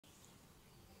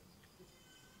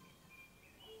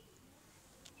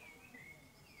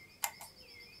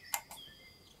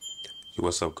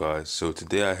What's up, guys? So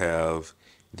today I have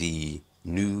the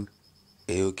new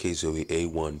AOKZOE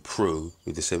A1 Pro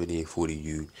with the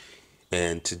 7840U,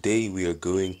 and today we are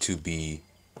going to be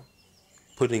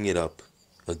putting it up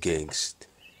against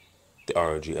the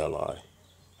ROG Li.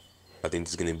 I think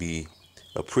this is going to be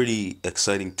a pretty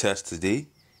exciting test today.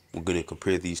 We're going to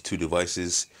compare these two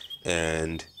devices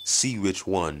and see which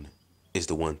one is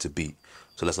the one to beat.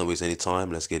 So let's not waste any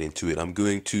time. Let's get into it. I'm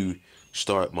going to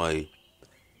start my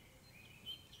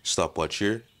stopwatch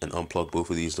here and unplug both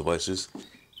of these devices.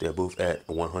 They're both at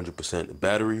 100%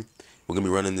 battery. We're going to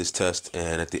be running this test,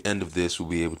 and at the end of this we'll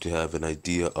be able to have an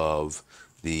idea of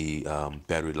the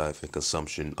battery life and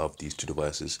consumption of these two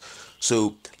devices.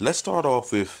 So let's start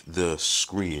off with the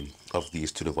screen of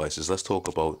these two devices. Let's talk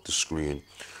about the screen.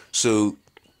 So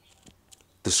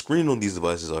the screen on these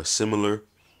devices are similar,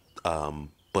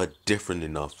 but different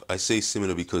enough. I say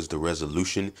similar because the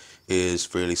resolution is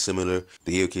fairly similar.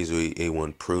 The AOKZOE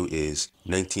A1 Pro is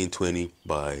 1920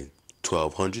 by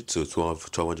 1200, so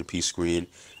 1200p screen,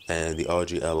 and the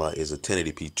ROG Ally is a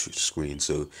 1080p screen,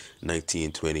 so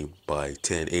 1920 by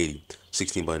 1080,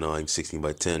 16 by 9, 16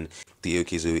 by 10. The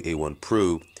AOKZOE A1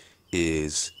 Pro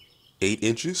is 8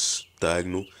 inches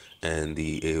diagonal, and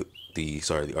the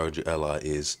ROG Ally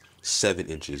is 7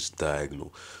 inches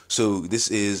diagonal. So this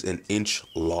is an inch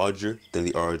larger than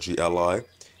the ROG Ally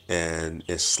and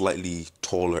a slightly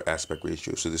taller aspect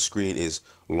ratio. So the screen is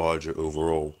larger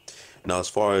overall. Now, as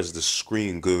far as the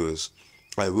screen goes,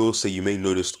 I will say you may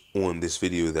notice on this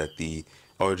video that the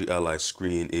ROG Ally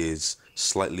screen is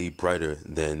slightly brighter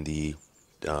than the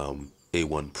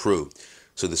A1 Pro.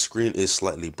 So the screen is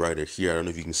slightly brighter here. I don't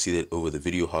know if you can see that over the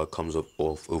video, how it comes up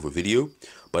off over video,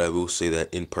 but I will say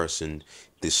that in person,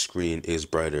 this screen is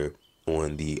brighter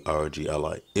on the ROG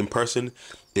Ally. In person,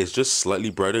 it's just slightly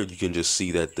brighter. You can just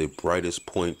see that the brightest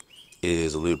point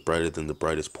is a little brighter than the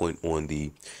brightest point on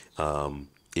the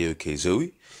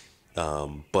AOKZOE.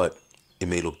 But it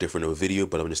may look different over video,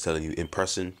 but I'm just telling you, in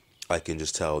person, I can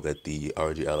just tell that the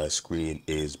ROG Ally screen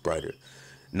is brighter.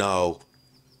 Now,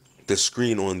 the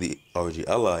screen on the ROG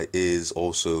Ally is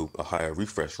also a higher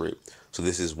refresh rate. So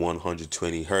this is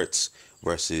 120 hertz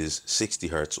versus 60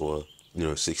 hertz, or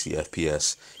 60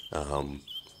 FPS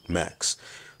max.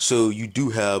 So you do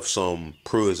have some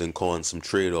pros and cons, some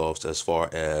trade-offs as far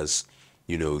as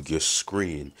your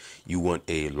screen. You want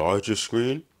a larger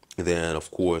screen, then of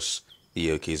course the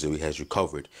AOKZOE has you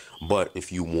covered. But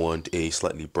if you want a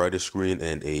slightly brighter screen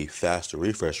and a faster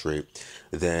refresh rate,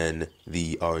 then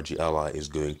the ROG Ally is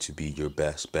going to be your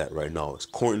best bet right now. It's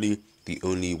currently the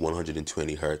only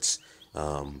 120 hertz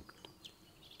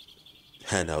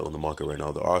handheld on the market right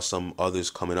now. There are some others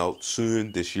coming out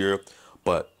soon this year,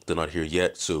 but they're not here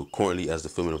yet. So currently, as the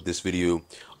filming of this video,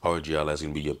 ROG Ally is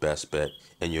going to be your best bet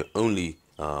and your only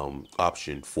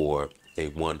option for a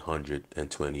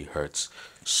 120 hertz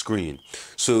screen.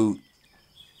 So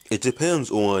it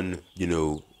depends on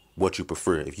what you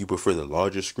prefer. If you prefer the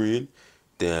larger screen,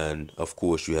 then of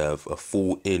course you have a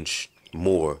full inch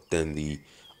more than the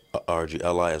ROG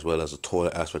Ally, as well as a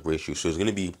taller aspect ratio, so it's going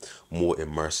to be more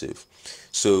immersive.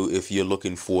 So if you're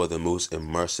looking for the most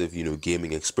immersive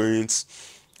gaming experience,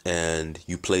 and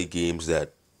you play games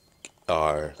that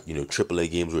are AAA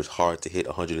games where it's hard to hit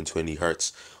 120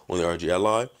 hertz on the ROG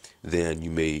Ally, then you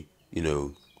may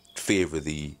favor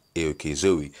the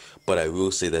AOKZOE. But I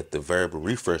will say that the variable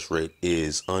refresh rate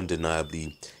is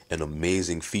undeniably an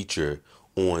amazing feature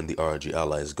on the ROG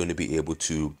Ally. It's going to be able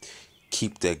to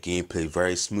keep that gameplay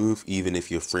very smooth. Even if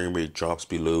your frame rate drops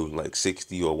below like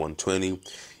 60 or 120,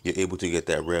 you're able to get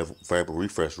that variable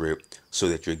refresh rate so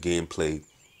that your gameplay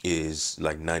is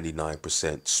like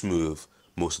 99% smooth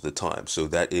most of the time. So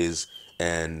that is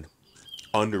an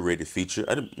underrated feature.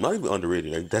 Not even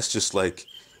underrated, like, that's just like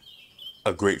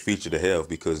a great feature to have,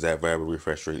 because that variable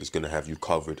refresh rate is going to have you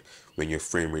covered when your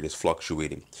frame rate is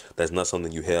fluctuating. That's not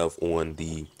something you have on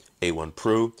the A1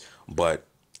 Pro, but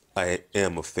I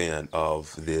am a fan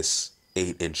of this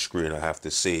 8-inch screen. I have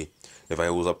to say, if it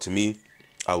was up to me,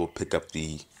 I would pick up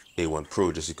the A1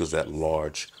 Pro just because of that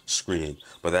large screen.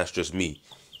 But that's just me.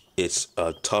 It's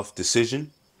a tough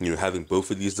decision, having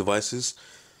both of these devices.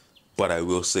 But I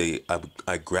will say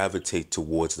I gravitate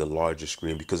towards the larger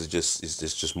screen because it's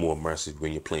just more immersive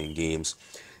when you're playing games.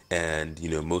 And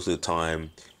most of the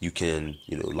time you can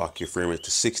lock your frame rate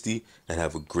to 60 and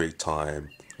have a great time,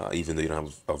 even though you don't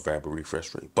have a variable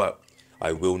refresh rate. But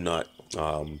I will not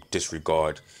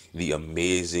disregard the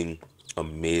amazing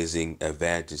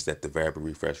advantage that the variable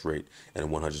refresh rate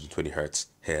and 120 hertz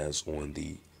has on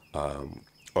the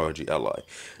ROG Ally.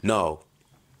 Now,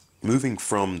 moving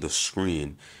from the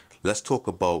screen, let's talk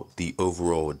about the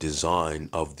overall design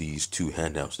of these two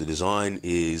handhelds. The design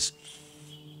is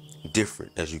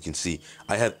different, as you can see.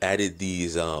 I have added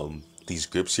these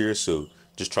grips here, so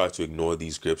just try to ignore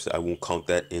these grips. I won't count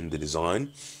that in the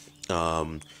design.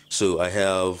 So I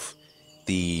have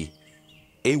the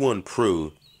A1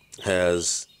 Pro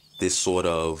has this sort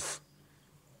of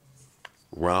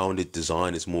rounded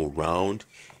design. It's more round.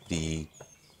 The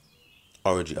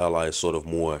ROG Ally is sort of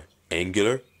more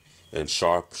angular and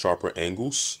sharper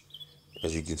angles.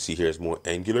 As you can see here, it's more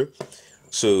angular.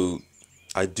 So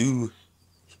I do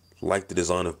like the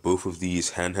design of both of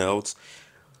these handhelds.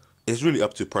 It's really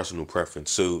up to personal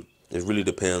preference. So it really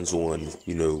depends on,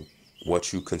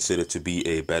 what you consider to be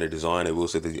a better design. I will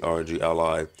say that the ROG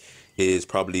Ally is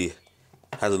probably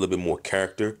has a little bit more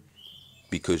character,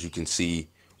 because you can see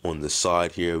on the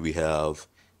side here we have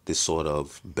this sort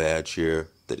of badge here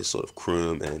that is sort of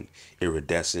chrome and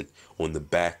iridescent. On the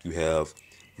back you have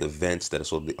the vents that are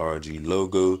sort of the ROG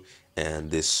logo, and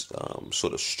this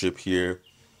sort of strip here.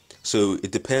 So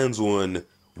it depends on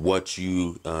what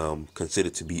you consider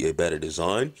to be a better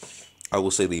design. I will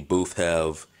say they both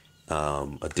have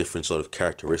a different sort of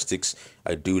characteristics.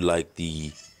 I do like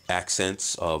the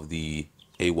accents of the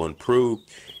A1 Pro.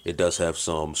 It does have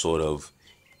some sort of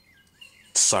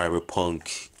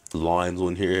cyberpunk lines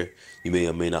on here. You may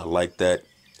or may not like that.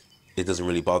 It doesn't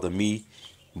really bother me,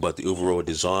 but the overall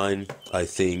design, I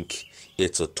think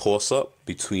it's a toss-up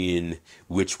between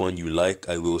which one you like.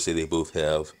 I will say they both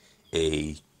have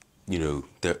a,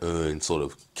 their own sort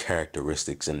of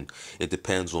characteristics, and it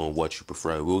depends on what you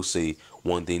prefer. I will say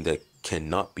one thing that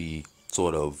cannot be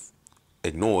sort of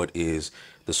ignored is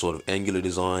the sort of angular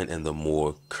design and the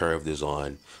more curved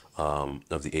design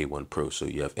of the A1 Pro. So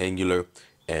you have angular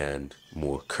and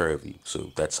more curvy.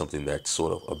 So that's something that's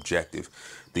sort of objective.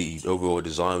 The overall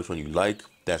design, which one you like,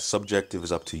 that's subjective,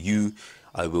 is up to you.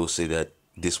 I will say that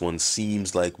this one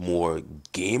seems like more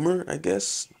gamer, I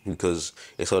guess, because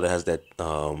it sort of has that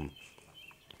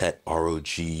that ROG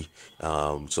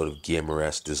sort of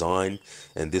gamer-esque design,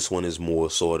 and this one is more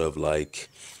sort of like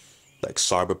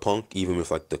cyberpunk, even with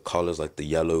like the colors, like the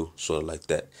yellow, sort of like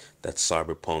that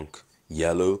cyberpunk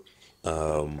yellow.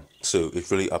 So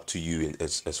it's really up to you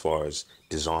as far as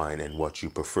design and what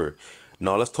you prefer.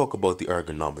 Now let's talk about the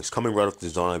ergonomics. Coming right off the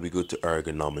design, we go to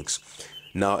ergonomics.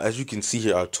 Now, as you can see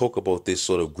here, I'll talk about this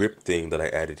sort of grip thing that I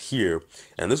added here,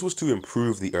 and this was to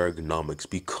improve the ergonomics,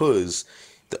 because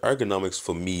the ergonomics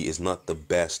for me is not the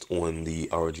best on the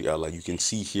ROG Ally. You can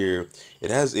see here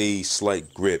it has a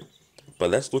slight grip, but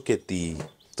let's look at the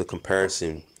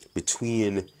comparison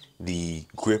between the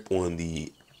grip on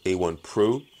the A1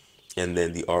 Pro and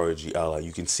then the ROG Ally.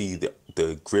 You can see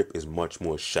the grip is much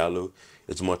more shallow.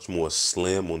 It's much more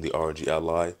slim on the ROG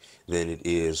Ally than it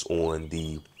is on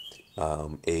the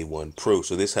A1 Pro.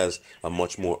 So this has a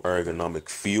much more ergonomic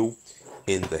feel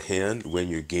in the hand when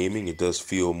you're gaming. It does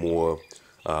feel more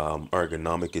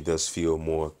ergonomic. It does feel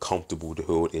more comfortable to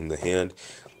hold in the hand,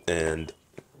 and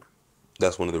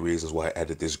that's one of the reasons why I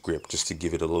added this grip, just to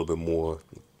give it a little bit more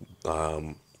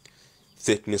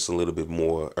thickness, a little bit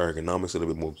more ergonomics, a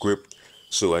little bit more grip.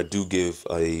 So I do give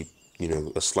a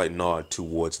slight nod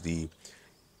towards the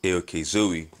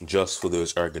AOKZOE just for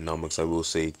those ergonomics. I will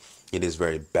say it is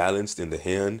very balanced in the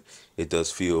hand. It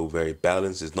does feel very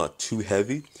balanced. It's not too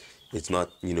heavy. It's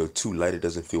not, too light. It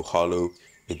doesn't feel hollow.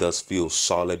 It does feel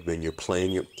solid when you're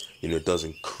playing it. It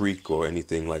doesn't creak or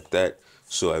anything like that.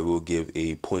 So I will give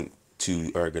a point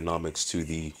to ergonomics to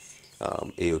the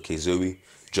AOKZOE,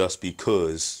 just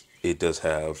because it does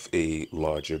have a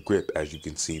larger grip, as you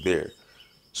can see there.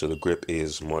 So the grip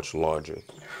is much larger.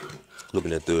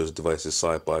 Looking at those devices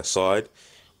side by side,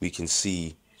 we can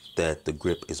see that the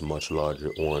grip is much larger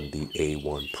on the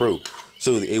A1 Pro.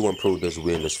 So the A1 Pro does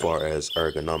win as far as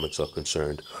ergonomics are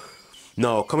concerned.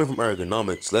 Now, coming from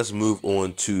ergonomics, let's move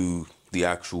on to the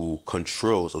actual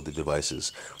controls of the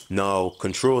devices. Now,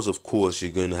 controls, of course,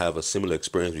 you're going to have a similar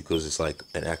experience because it's like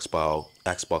an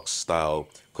Xbox style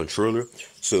controller.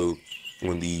 So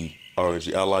on the ROG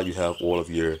Ally, you have all of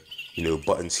your,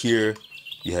 buttons here.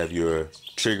 You have your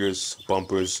triggers,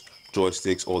 bumpers,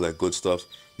 joysticks, all that good stuff.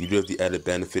 You do have the added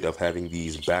benefit of having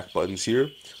these back buttons here.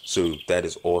 So that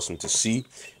is awesome to see.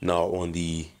 Now on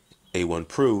the A1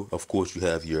 Pro, of course, you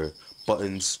have your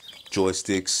buttons,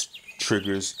 joysticks,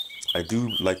 triggers. I do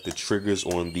like the triggers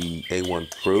on the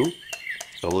A1 Pro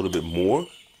a little bit more.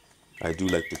 I do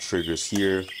like the triggers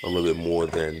here a little bit more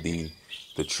than the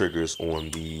triggers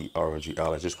on the ROG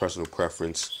Ally. Just personal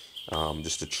preference,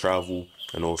 just the travel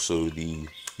and also the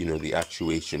the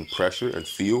actuation pressure and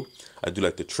feel. I do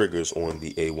like the triggers on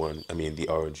the the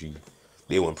ROG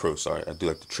The A1 Pro, sorry. I do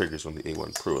like the triggers on the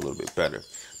A1 Pro a little bit better.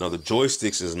 Now the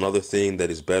joysticks is another thing that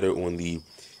is better on the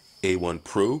A1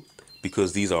 Pro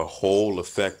because these are whole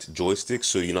effect joysticks,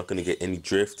 so you're not going to get any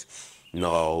drift.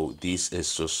 Now these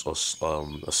is just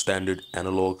a standard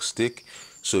analog stick,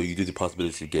 so you do the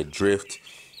possibility to get drift.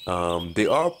 They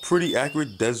are pretty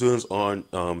accurate. Dead zones aren't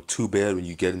too bad when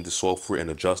you get into software and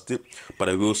adjust it, but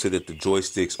I will say that the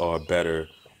joysticks are better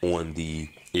on the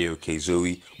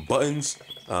AOKZOE. Buttons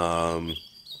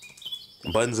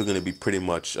are going to be pretty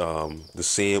much the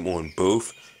same on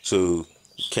both, so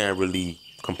you can't really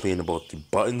complain about the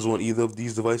buttons on either of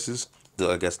these devices.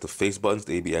 I guess the face buttons,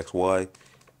 the ABXY,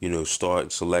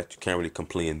 start, select, you can't really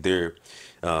complain there.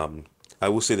 I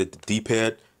will say that the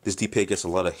D-pad, this D-pad gets a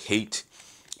lot of hate,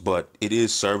 but it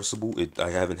is serviceable. I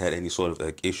haven't had any sort of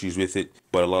like issues with it,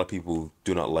 but a lot of people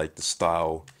do not like the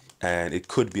style, and it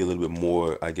could be a little bit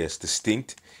more, I guess,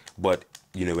 distinct. But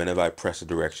whenever I press a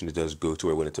direction, it does go to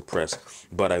where I want it to press.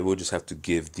 But I will just have to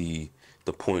give the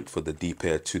point for the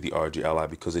D-pad to the ROG Ally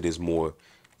because it is more,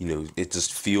 it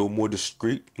just feel more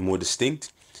discreet, more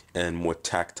distinct, and more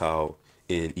tactile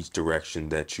in each direction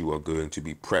that you are going to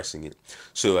be pressing it.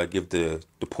 So I give the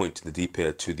point to the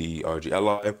D-pad to the ROG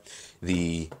Ally.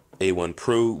 The A1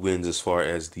 Pro wins as far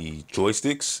as the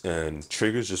joysticks and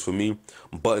triggers. Just for me,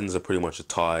 buttons are pretty much a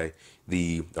tie.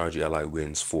 The ROG Ally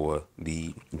wins for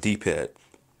the D-pad.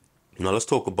 Now let's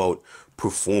talk about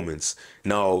performance.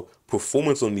 Now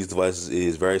performance on these devices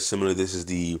is very similar. This is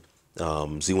the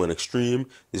Z1 Extreme.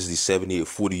 This is the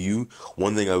 7840U.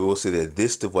 One thing I will say that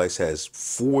this device has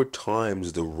 4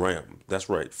 times the RAM. That's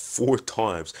right, 4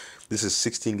 times. This is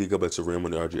 16 gigabytes of RAM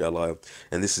on the ROG Ally,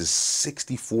 and this is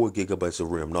 64 gigabytes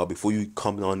of RAM. Now, before you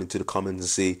come on into the comments and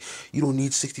say you don't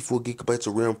need 64 gigabytes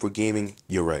of RAM for gaming,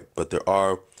 you're right. But there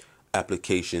are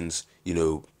applications,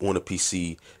 on a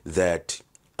PC that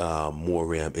more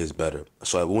RAM is better.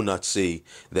 So I will not say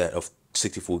that a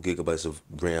 64 gigabytes of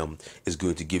RAM is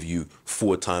going to give you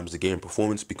 4 times the game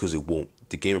performance, because it won't.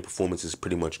 The gaming performance is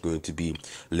pretty much going to be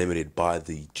limited by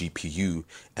the GPU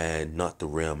and not the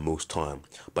RAM most time.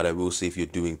 But I will say, if you're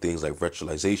doing things like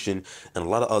virtualization and a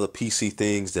lot of other PC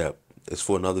things that is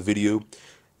for another video,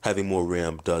 having more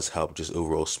RAM does help just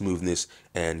overall smoothness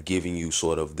and giving you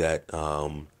sort of that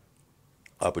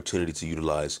opportunity to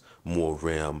utilize more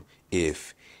RAM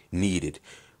if needed.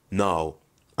 Now,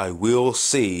 I will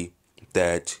say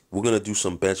that we're going to do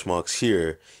some benchmarks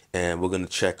here, and we're going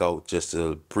to check out just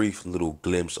a brief little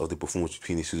glimpse of the performance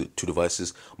between these two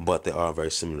devices, but they are very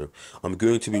similar. I'm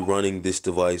going to be running this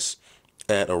device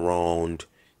at around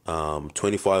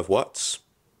 25 watts,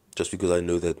 just because I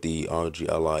know that the ROG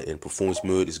Ally in performance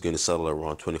mode is going to settle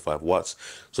around 25 watts.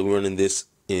 So we're running this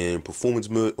in performance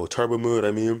mode, or turbo mode,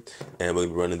 and we're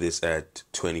running this at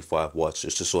 25 watts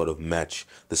just to sort of match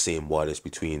the same wattage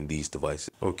between these devices.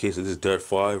 Okay, so this is Dirt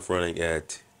 5 running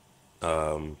at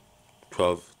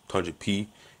 1200p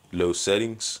low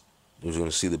settings. We're going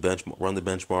to see the benchmark, run the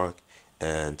benchmark,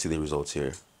 and see the results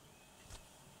here.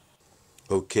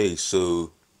 Okay,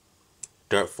 so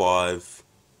Dirt 5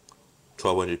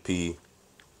 1200p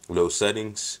low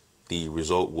settings, the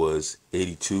result was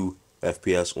 82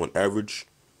 FPS on average,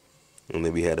 and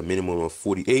then we had a minimum of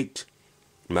 48,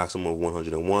 maximum of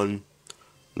 101,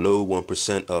 low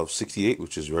 1% of 68,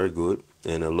 which is very good,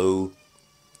 and a low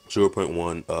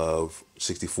 0.1 of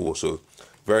 64. So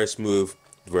very smooth,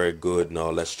 very good. Now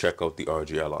let's check out the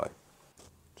ROG Ally.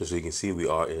 Just so you can see, we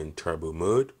are in turbo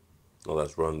mode. Now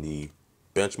let's run the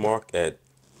benchmark at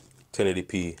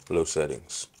 1080p low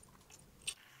settings.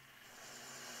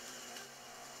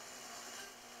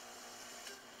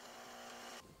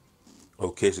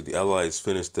 Okay, so the Ally has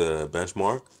finished the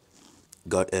benchmark.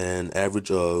 Got an average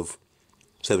of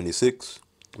 76,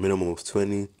 minimum of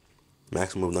 20,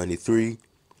 maximum of 93,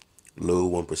 low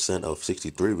 1% of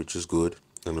 63, which is good,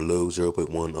 and a low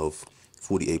 0.1 of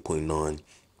 48.9.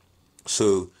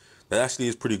 So that actually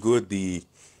is pretty good. The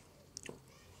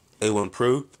A1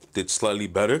 Pro did slightly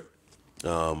better,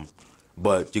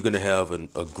 but you're going to have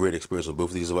a great experience on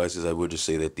both of these devices. I would just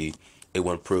say that the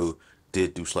A1 Pro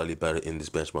did do slightly better in this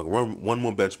benchmark. Run one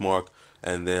more benchmark,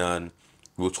 and then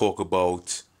we'll talk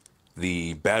about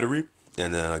the battery,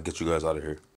 and then I'll get you guys out of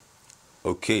here.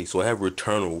 Okay, so I have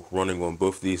Returnal running on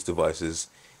both of these devices.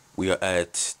 We are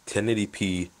at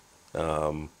 1080p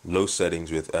low settings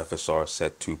with FSR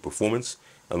set to performance,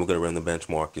 and we're going to run the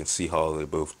benchmark and see how they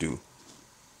both do.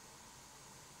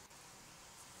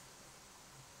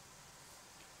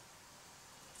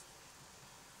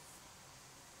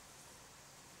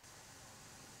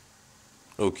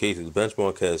 Okay, so the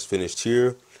benchmark has finished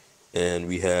here, and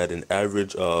we had an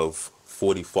average of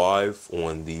 45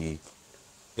 on the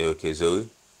AOKZOE.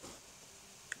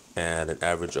 and an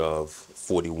average of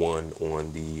 41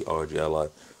 on the ROG Ally.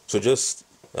 So just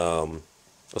a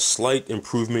slight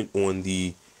improvement on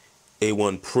the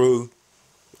A1 Pro.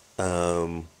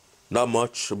 Not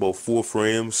much, about 4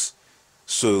 frames.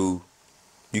 So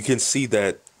you can see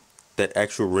that that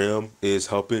actual RAM is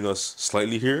helping us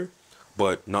slightly here,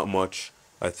 but not much.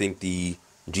 I think the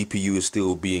GPU is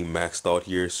still being maxed out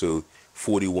here, so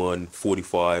 41,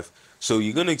 45. So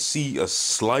you're gonna see a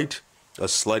slight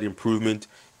improvement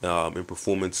in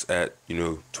performance at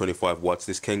 25 watts.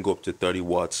 This can go up to 30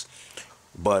 watts,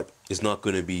 but it's not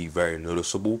going to be very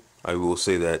noticeable. I will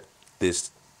say that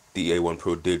the A1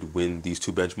 Pro did win these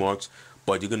two benchmarks,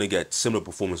 but you're going to get similar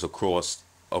performance across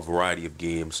a variety of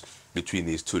games between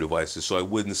these two devices. So I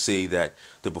wouldn't say that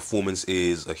the performance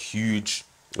is a huge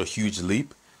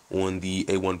leap on the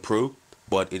A1 Pro,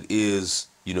 but it is,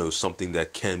 something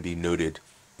that can be noted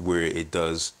where it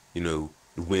does,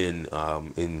 win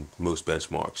in most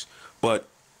benchmarks. But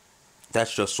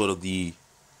that's just sort of a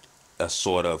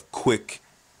sort of quick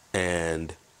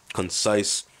and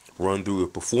concise run through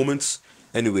of performance.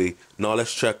 Anyway, now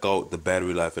let's check out the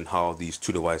battery life and how these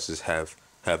two devices have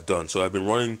done. So I've been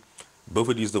running both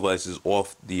of these devices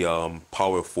off the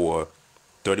power for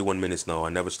 31 minutes now. I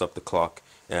never stopped the clock,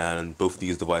 and both of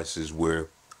these devices were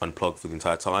unplugged for the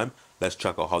entire time. Let's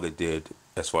check out how they did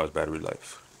as far as battery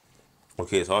life.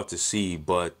 Okay, it's hard to see,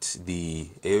 but the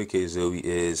AOKZOE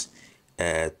is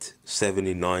at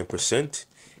 79%,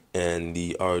 and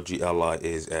the ROG Ally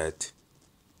is at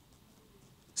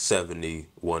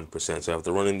 71%. So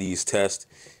after running these tests,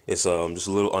 it's just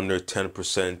a little under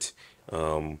 10%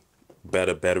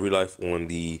 better battery life on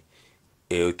the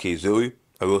AOKZOE.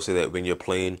 I will say that when you're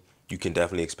playing, you can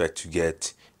definitely expect to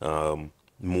get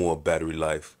more battery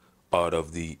life out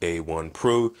of the A1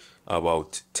 Pro,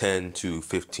 about 10 to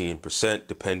 15%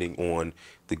 depending on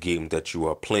the game that you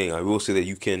are playing. I will say that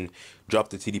you can drop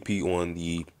the TDP on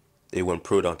the A1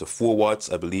 Pro down to 4 watts.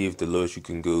 I believe the lowest you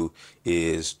can go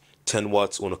is 10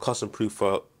 watts. On a custom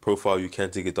profile, you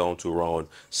can take it down to around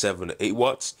 7 to 8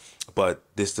 watts, but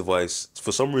this device,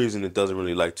 for some reason, it doesn't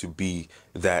really like to be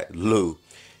that low.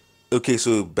 Okay,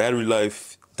 so battery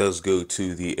life does go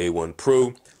to the A1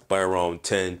 Pro by around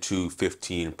 10 to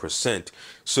 15%.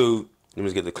 So let me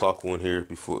just get the clock on here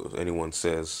before anyone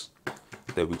says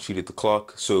that we cheated the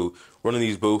clock. So running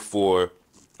these both for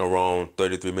around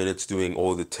 33 minutes, doing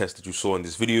all the tests that you saw in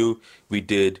this video, we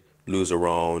did lose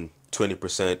around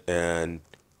 20% and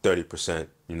 30%,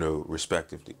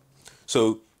 respectively.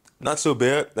 So not so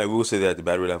bad. I will say that the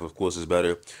battery life, of course, is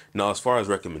better. Now, as far as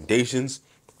recommendations,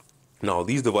 now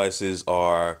these devices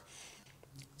are,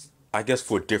 I guess,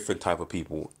 for different type of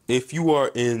people. If you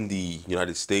are in the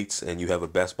United States and you have a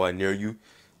Best Buy near you,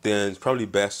 then it's probably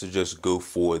best to just go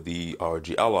for the ROG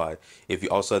Ally. If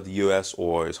you're outside the US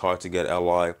or it's hard to get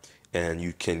Ally and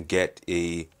you can get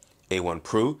a A1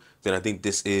 Pro, then I think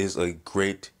this is a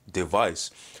great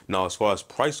device. Now, as far as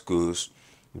price goes,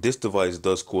 this device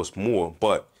does cost more,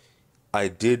 but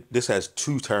this has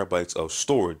 2 terabytes of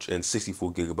storage and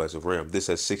 64 gigabytes of RAM. This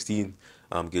has 16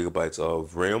 gigabytes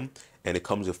of RAM, and it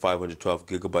comes with 512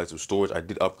 gigabytes of storage. I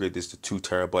did upgrade this to 2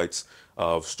 terabytes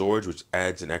of storage, which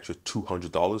adds an extra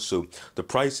 $200. So the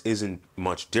price isn't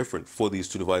much different for these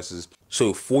two devices.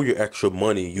 So for your extra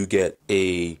money, you get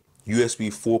a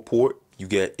USB 4 port, you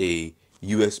get a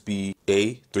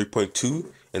USB-A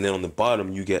 3.2, and then on the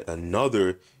bottom, you get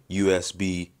another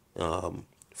USB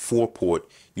 4 port.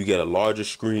 You get a larger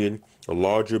screen, a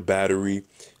larger battery,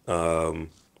 better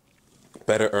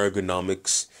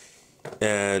ergonomics,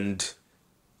 and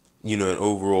an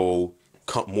overall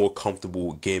more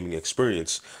comfortable gaming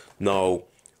experience. Now,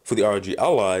 for the ROG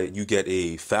Ally, you get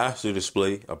a faster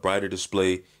display, a brighter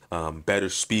display, better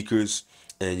speakers,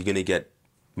 and you're gonna get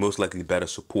most likely better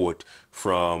support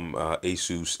from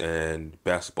ASUS and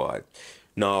Best Buy.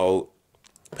 Now,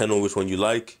 depending on which one you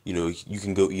like, you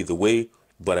can go either way.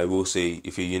 But I will say,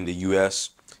 if you're in the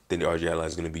US, then the ROG Ally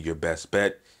is going to be your best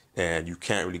bet, and you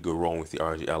can't really go wrong with the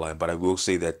ROG Ally. But I will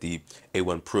say that the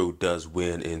A1 Pro does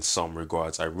win in some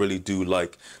regards. I really do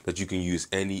like that you can use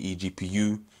any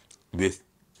eGPU with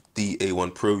the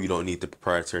A1 Pro. You don't need the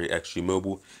proprietary XG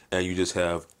Mobile, and you just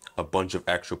have a bunch of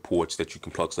extra ports that you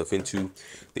can plug stuff into.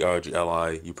 The ROG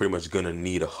Ally, you're pretty much going to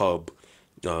need a hub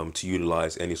to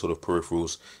utilize any sort of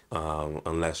peripherals,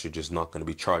 unless you're just not going to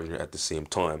be charging it at the same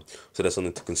time. So that's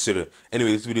something to consider.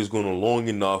 Anyway, this video is going on long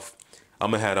enough. I'm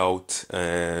gonna head out,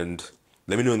 and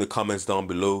let me know in the comments down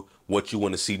below what you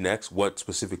want to see next, what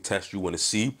specific test you want to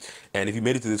see. And if you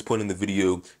made it to this point in the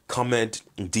video, comment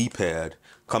D-pad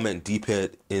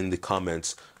in the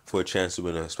comments for a chance to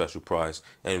win a special prize.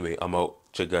 Anyway, I'm out.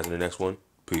 Check you guys in the next one.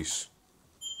 Peace.